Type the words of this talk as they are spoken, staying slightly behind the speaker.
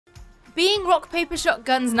Being Rock Paper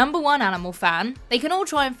Shotgun's #1 animal fan, they can all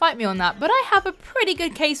try and fight me on that, but I have a pretty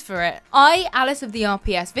good case for it. I, Alice of the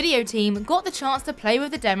RPS video team, got the chance to play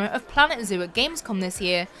with the demo of Planet Zoo at Gamescom this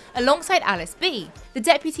year, alongside Alice B, the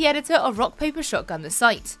deputy editor of Rock Paper Shotgun the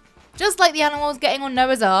site. Just like the animals getting on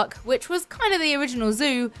Noah's Ark, which was kind of the original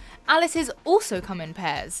zoo, Alice's also come in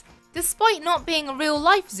pairs. Despite not being a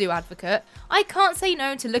real-life zoo advocate, I can't say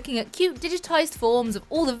no to looking at cute digitised forms of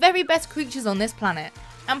all the very best creatures on this planet.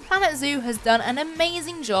 And Planet Zoo has done an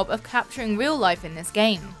amazing job of capturing real life in this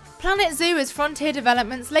game. Planet Zoo is Frontier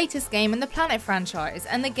Development's latest game in the Planet franchise,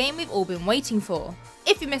 and the game we've all been waiting for.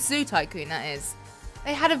 If you miss Zoo Tycoon, that is.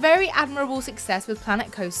 They had a very admirable success with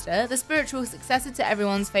Planet Coaster, the spiritual successor to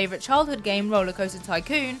everyone's favourite childhood game Roller Coaster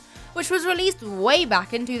Tycoon, which was released way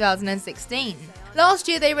back in 2016. Last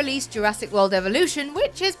year they released Jurassic World Evolution,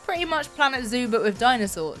 which is pretty much Planet Zoo but with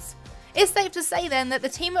dinosaurs. It's safe to say then that the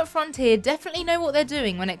team at Frontier definitely know what they're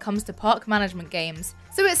doing when it comes to park management games,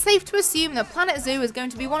 so it's safe to assume that Planet Zoo is going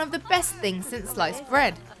to be one of the best things since sliced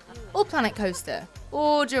bread. Or Planet Coaster.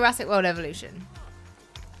 Or Jurassic World Evolution.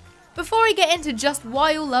 Before I get into just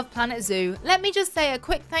why you'll love Planet Zoo, let me just say a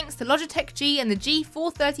quick thanks to Logitech G and the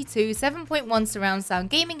G432 7.1 surround sound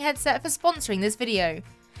gaming headset for sponsoring this video.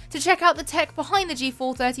 To check out the tech behind the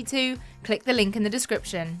G432, click the link in the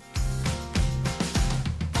description.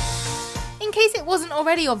 In case it wasn't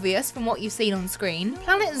already obvious from what you've seen on screen,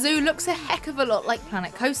 Planet Zoo looks a heck of a lot like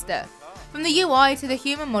Planet Coaster. From the UI to the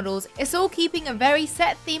human models, it's all keeping a very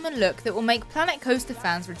set theme and look that will make Planet Coaster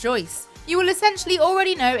fans rejoice. You will essentially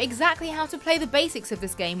already know exactly how to play the basics of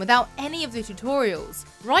this game without any of the tutorials,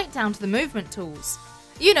 right down to the movement tools.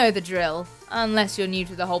 You know the drill, unless you're new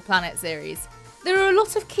to the whole Planet series. There are a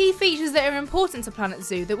lot of key features that are important to Planet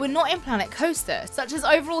Zoo that were not in Planet Coaster, such as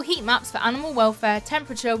overall heat maps for animal welfare,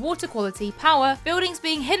 temperature, water quality, power, buildings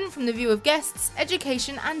being hidden from the view of guests,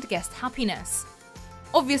 education and guest happiness.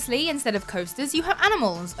 Obviously, instead of coasters, you have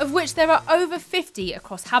animals, of which there are over 50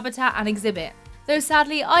 across habitat and exhibit, though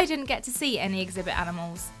sadly I didn't get to see any exhibit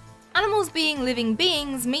animals. Animals being living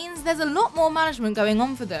beings means there's a lot more management going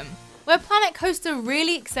on for them. Where Planet Coaster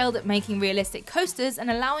really excelled at making realistic coasters and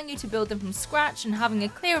allowing you to build them from scratch and having a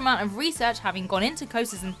clear amount of research having gone into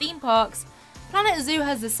coasters and theme parks, Planet Zoo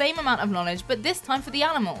has the same amount of knowledge but this time for the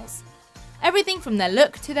animals. Everything from their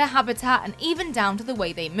look to their habitat and even down to the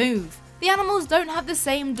way they move. The animals don't have the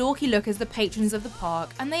same dorky look as the patrons of the park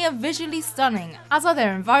and they are visually stunning, as are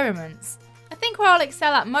their environments. I think where I'll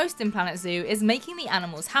excel at most in Planet Zoo is making the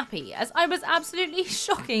animals happy, as I was absolutely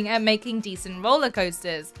shocking at making decent roller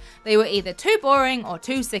coasters. They were either too boring or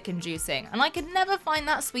too sick-inducing, and I could never find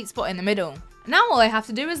that sweet spot in the middle. Now all I have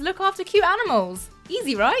to do is look after cute animals.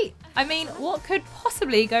 Easy, right? I mean, what could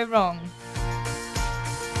possibly go wrong?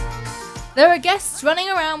 There are guests running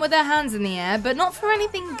around with their hands in the air, but not for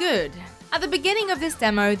anything good. At the beginning of this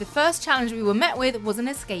demo, the first challenge we were met with was an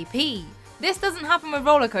escapee. This doesn't happen with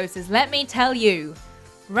roller coasters, let me tell you.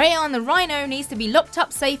 Rayon the rhino needs to be locked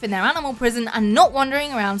up safe in their animal prison and not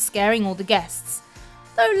wandering around scaring all the guests.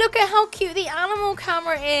 Though look at how cute the animal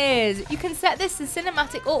camera is! You can set this to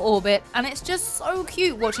cinematic or orbit and it's just so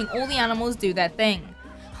cute watching all the animals do their thing.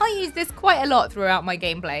 I use this quite a lot throughout my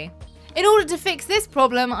gameplay. In order to fix this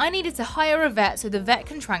problem, I needed to hire a vet so the vet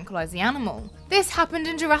can tranquilise the animal. This happened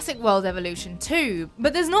in Jurassic World Evolution too,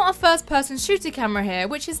 but there's not a first-person shooter camera here,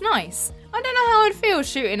 which is nice. I don't know how I'd feel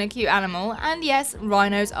shooting a cute animal, and yes,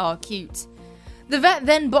 rhinos are cute. The vet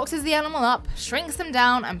then boxes the animal up, shrinks them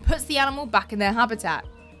down, and puts the animal back in their habitat.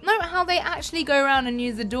 Note how they actually go around and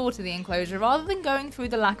use the door to the enclosure rather than going through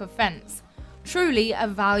the lack of fence. Truly a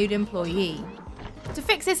valued employee. To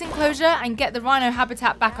fix this enclosure and get the rhino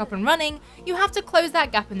habitat back up and running, you have to close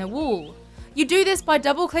that gap in the wall. You do this by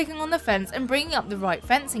double clicking on the fence and bringing up the right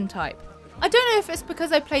fencing type. I don't know if it's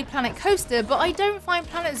because I played Planet Coaster, but I don't find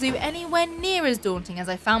Planet Zoo anywhere near as daunting as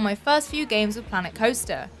I found my first few games with Planet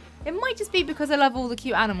Coaster. It might just be because I love all the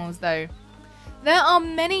cute animals though. There are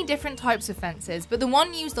many different types of fences, but the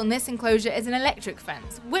one used on this enclosure is an electric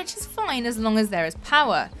fence, which is fine as long as there is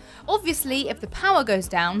power. Obviously, if the power goes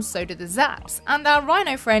down, so do the zaps, and our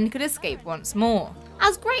rhino friend could escape once more.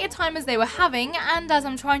 As great a time as they were having, and as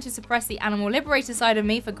I'm trying to suppress the animal liberator side of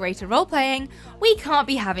me for greater roleplaying, we can't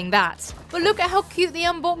be having that. But look at how cute the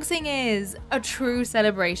unboxing is! A true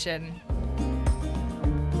celebration.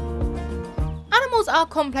 Animals are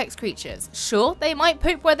complex creatures. Sure, they might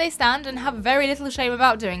poop where they stand and have very little shame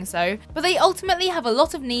about doing so, but they ultimately have a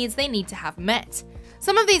lot of needs they need to have met.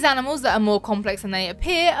 Some of these animals that are more complex than they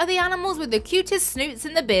appear are the animals with the cutest snoots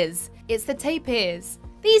in the biz. It's the tapirs.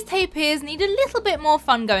 These tapirs need a little bit more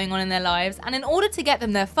fun going on in their lives, and in order to get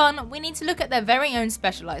them their fun, we need to look at their very own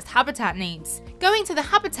specialised habitat needs. Going to the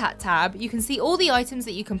Habitat tab, you can see all the items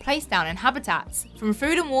that you can place down in habitats, from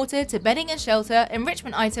food and water to bedding and shelter,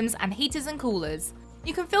 enrichment items and heaters and coolers.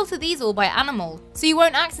 You can filter these all by animal, so you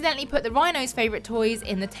won't accidentally put the rhino's favourite toys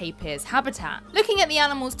in the tapir's habitat. Looking at the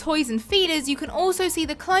animal's toys and feeders, you can also see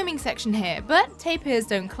the climbing section here, but tapirs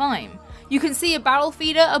don't climb. You can see a barrel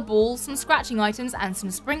feeder, a ball, some scratching items and some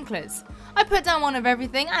sprinklers. I put down one of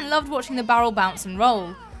everything and loved watching the barrel bounce and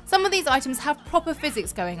roll. Some of these items have proper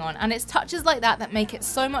physics going on, and it's touches like that make it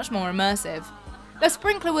so much more immersive. The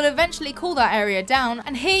sprinkler will eventually cool that area down,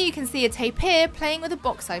 and here you can see a tapir playing with a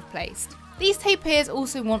box I've placed. These tapirs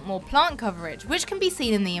also want more plant coverage, which can be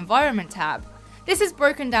seen in the Environment tab. This is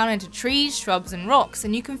broken down into trees, shrubs and rocks,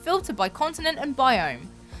 and you can filter by continent and biome.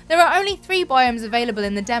 There are only 3 biomes available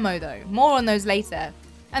in the demo though, more on those later.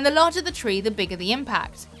 And the larger the tree, the bigger the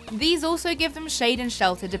impact. These also give them shade and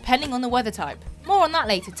shelter depending on the weather type. More on that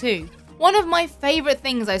later too. One of my favourite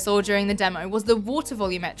things I saw during the demo was the water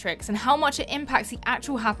volumetrics and how much it impacts the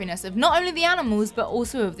actual happiness of not only the animals but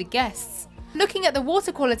also of the guests. Looking at the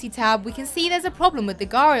water quality tab, we can see there's a problem with the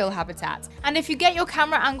gharial habitat, and if you get your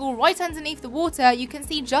camera angle right underneath the water, you can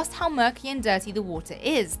see just how murky and dirty the water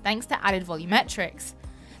is, thanks to added volumetrics.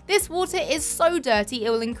 This water is so dirty it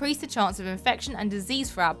will increase the chance of infection and disease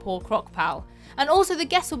for our poor croc pal, and also the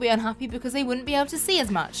guests will be unhappy because they wouldn't be able to see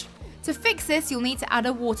as much. To fix this, you'll need to add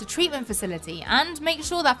a water treatment facility and make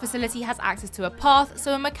sure that facility has access to a path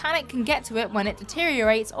so a mechanic can get to it when it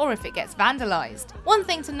deteriorates or if it gets vandalised. One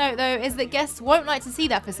thing to note though is that guests won't like to see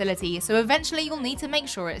that facility, so eventually you'll need to make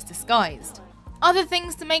sure it's disguised. Other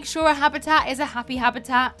things to make sure a habitat is a happy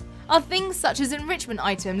habitat are things such as enrichment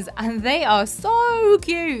items, and they are so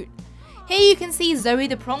cute! Here you can see Zoe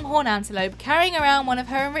the pronghorn antelope carrying around one of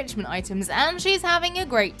her enrichment items, and she's having a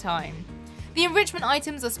great time. The enrichment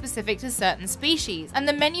items are specific to certain species, and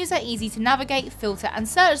the menus are easy to navigate, filter and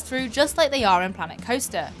search through just like they are in Planet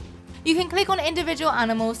Coaster. You can click on individual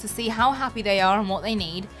animals to see how happy they are and what they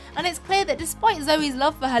need, and it's clear that despite Zoe's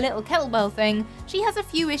love for her little kettlebell thing, she has a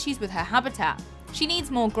few issues with her habitat. She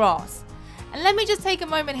needs more grass. And let me just take a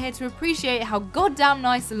moment here to appreciate how goddamn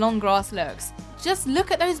nice the long grass looks. Just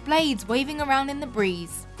look at those blades waving around in the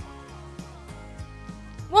breeze.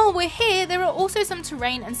 While we're here, there are also some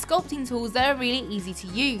terrain and sculpting tools that are really easy to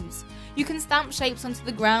use. You can stamp shapes onto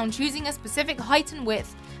the ground, choosing a specific height and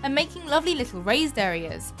width, and making lovely little raised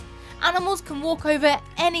areas. Animals can walk over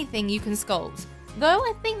anything you can sculpt, though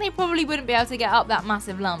I think they probably wouldn't be able to get up that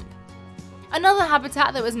massive lump. Another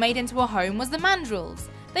habitat that was made into a home was the mandrills.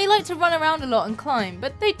 They like to run around a lot and climb,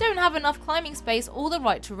 but they don't have enough climbing space or the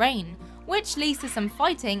right terrain, which leads to some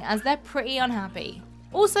fighting as they're pretty unhappy.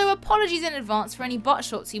 Also, apologies in advance for any butt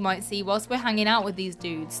shots you might see whilst we're hanging out with these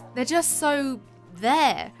dudes. They're just so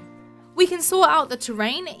there. We can sort out the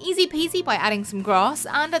terrain easy peasy by adding some grass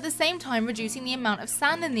and at the same time reducing the amount of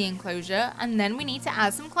sand in the enclosure, and then we need to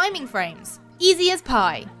add some climbing frames. Easy as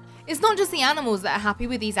pie. It's not just the animals that are happy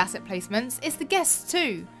with these asset placements, it's the guests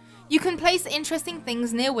too. You can place interesting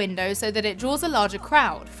things near windows so that it draws a larger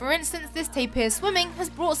crowd. For instance, this tapir swimming has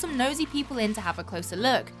brought some nosy people in to have a closer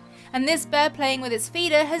look, and this bear playing with its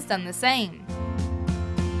feeder has done the same.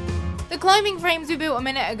 The climbing frames we built a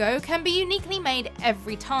minute ago can be uniquely made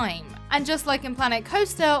every time, and just like in Planet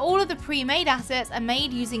Coaster, all of the pre-made assets are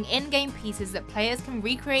made using in-game pieces that players can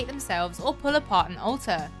recreate themselves or pull apart and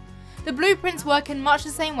alter. The blueprints work in much the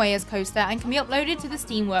same way as Coaster and can be uploaded to the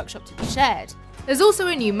Steam Workshop to be shared. There's also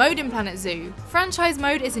a new mode in Planet Zoo. Franchise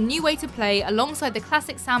mode is a new way to play alongside the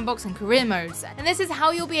classic sandbox and career modes, and this is how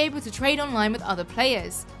you'll be able to trade online with other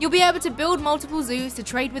players. You'll be able to build multiple zoos to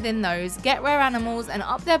trade within those, get rare animals and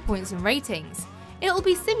up their points and ratings. It'll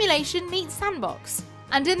be simulation meets sandbox.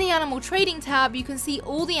 And in the animal trading tab you can see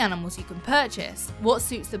all the animals you can purchase, what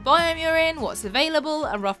suits the biome you're in, what's available,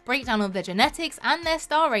 a rough breakdown of their genetics and their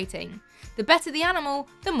star rating. The better the animal,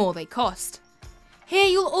 the more they cost. Here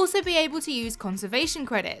you'll also be able to use conservation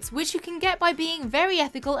credits, which you can get by being very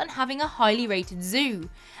ethical and having a highly rated zoo,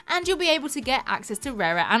 and you'll be able to get access to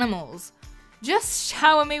rarer animals. Just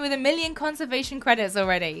shower me with 1,000,000 conservation credits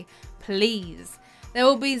already, please. There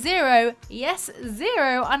will be 0, yes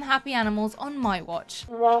 0 unhappy animals on my watch.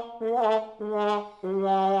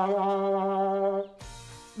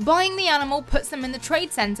 Buying the animal puts them in the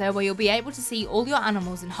trade center where you'll be able to see all your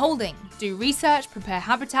animals in holding, do research, prepare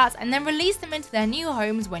habitats and then release them into their new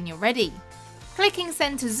homes when you're ready. Clicking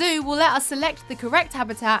send to zoo will let us select the correct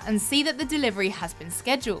habitat and see that the delivery has been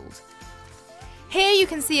scheduled. Here you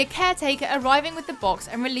can see a caretaker arriving with the box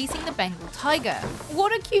and releasing the Bengal tiger.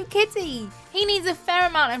 What a cute kitty! He needs a fair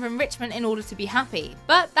amount of enrichment in order to be happy,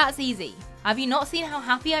 but that's easy. Have you not seen how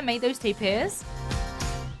happy I made those tapirs?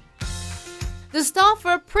 The staff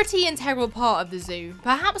are a pretty integral part of the zoo,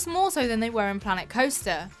 perhaps more so than they were in Planet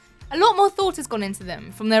Coaster. A lot more thought has gone into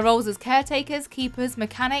them, from their roles as caretakers, keepers,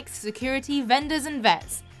 mechanics, security, vendors and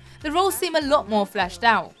vets. The roles seem a lot more fleshed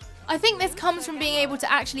out. I think this comes from being able to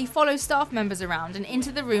actually follow staff members around and into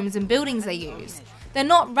the rooms and buildings they use. They're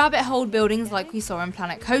not rabbit hole buildings like we saw in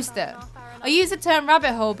Planet Coaster. I use the term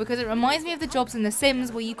rabbit hole because it reminds me of the jobs in The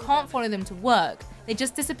Sims where you can't follow them to work, they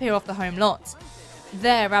just disappear off the home lot.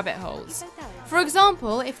 They're rabbit holes. For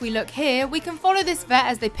example, if we look here, we can follow this vet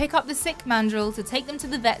as they pick up the sick mandrill to take them to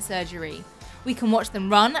the vet surgery. We can watch them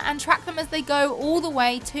run and track them as they go all the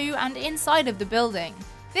way to and inside of the building.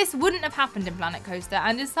 This wouldn't have happened in Planet Coaster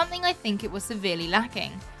and is something I think it was severely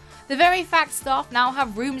lacking. The very fact staff now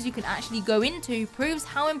have rooms you can actually go into proves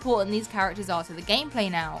how important these characters are to the gameplay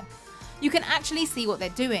now. You can actually see what they're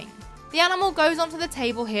doing. The animal goes onto the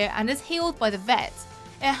table here and is healed by the vet.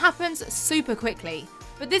 It happens super quickly,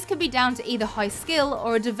 but this could be down to either high skill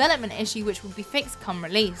or a development issue which will be fixed come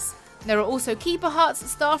release. There are also keeper huts,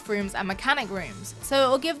 staff rooms and mechanic rooms, so it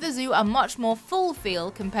will give the zoo a much more full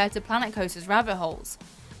feel compared to Planet Coaster's rabbit holes.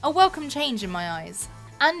 A welcome change in my eyes.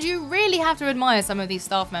 And you really have to admire some of these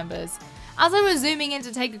staff members. As I was zooming in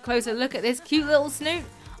to take a closer look at this cute little snoot,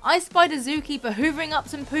 I spied a zookeeper hoovering up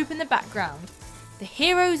some poop in the background. The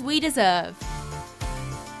heroes we deserve.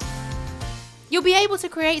 You'll be able to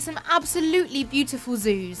create some absolutely beautiful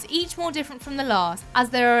zoos, each more different from the last, as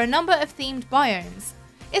there are a number of themed biomes.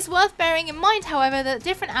 It's worth bearing in mind, however, that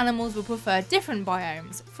different animals will prefer different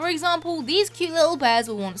biomes. For example, these cute little bears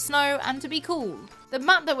will want snow and to be cool. The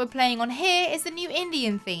map that we're playing on here is the new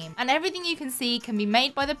Indian theme, and everything you can see can be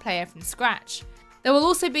made by the player from scratch. There will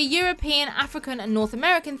also be European, African and North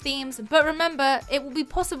American themes, but remember, it will be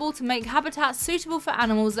possible to make habitats suitable for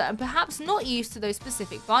animals that are perhaps not used to those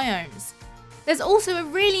specific biomes. There's also a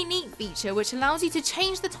really neat feature which allows you to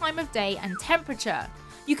change the time of day and temperature.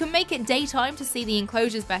 You can make it daytime to see the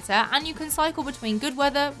enclosures better, and you can cycle between good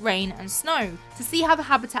weather, rain and snow to see how the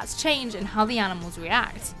habitats change and how the animals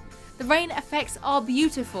react. The rain effects are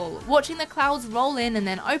beautiful. Watching the clouds roll in and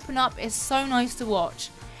then open up is so nice to watch.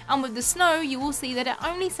 And with the snow, you will see that it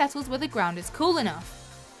only settles where the ground is cool enough.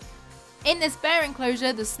 In this bear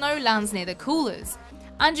enclosure, the snow lands near the coolers,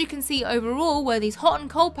 and you can see overall where these hot and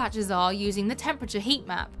cold patches are using the temperature heat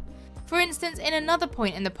map. For instance, in another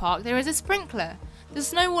point in the park there is a sprinkler. The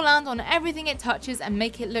snow will land on everything it touches and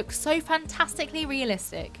make it look so fantastically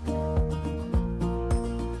realistic.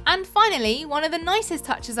 And finally, one of the nicest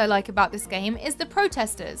touches I like about this game is the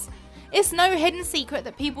protesters. It's no hidden secret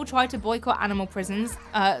that people try to boycott animal zoos,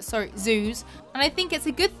 and I think it's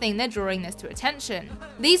a good thing they're drawing this to attention.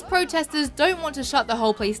 These protesters don't want to shut the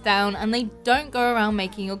whole place down, and they don't go around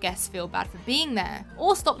making your guests feel bad for being there,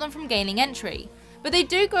 or stop them from gaining entry. But they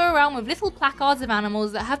do go around with little placards of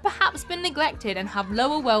animals that have perhaps been neglected and have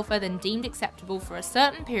lower welfare than deemed acceptable for a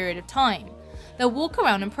certain period of time. They'll walk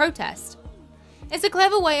around and protest. It's a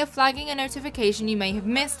clever way of flagging a notification you may have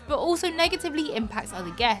missed, but also negatively impacts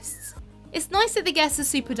other guests. It's nice that the guests are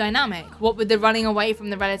super dynamic, what with the running away from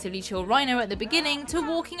the relatively chill rhino at the beginning to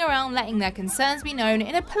walking around letting their concerns be known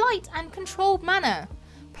in a polite and controlled manner.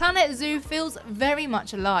 Planet Zoo feels very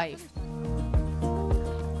much alive.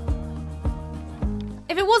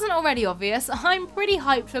 If it wasn't already obvious, I'm pretty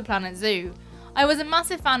hyped for Planet Zoo. I was a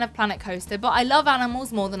massive fan of Planet Coaster, but I love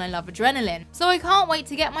animals more than I love adrenaline, so I can't wait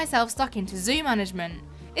to get myself stuck into zoo management.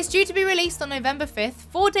 It's due to be released on November 5th,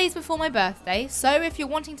 4 days before my birthday, so if you're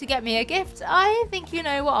wanting to get me a gift, I think you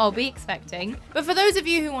know what I'll be expecting. But for those of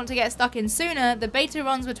you who want to get stuck in sooner, the beta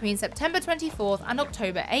runs between September 24th and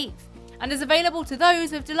October 8th, and is available to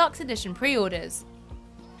those with deluxe edition pre-orders.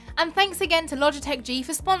 And thanks again to Logitech G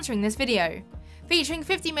for sponsoring this video. Featuring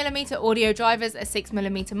 50mm audio drivers, a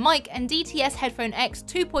 6mm mic and DTS Headphone X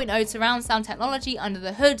 2.0 surround sound technology under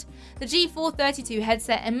the hood, the G432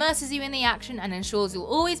 headset immerses you in the action and ensures you'll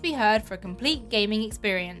always be heard for a complete gaming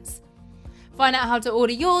experience. Find out how to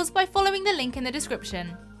order yours by following the link in the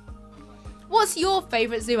description. What's your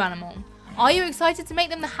favourite zoo animal? Are you excited to make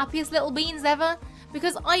them the happiest little beans ever?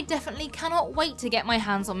 Because I definitely cannot wait to get my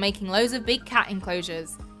hands on making loads of big cat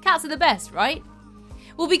enclosures. Cats are the best, right?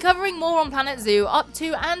 We'll be covering more on Planet Zoo up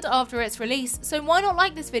to and after its release, so why not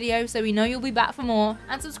like this video so we know you'll be back for more,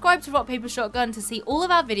 and subscribe to Rock Paper Shotgun to see all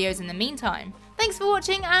of our videos in the meantime. Thanks for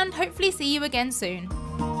watching and hopefully see you again soon.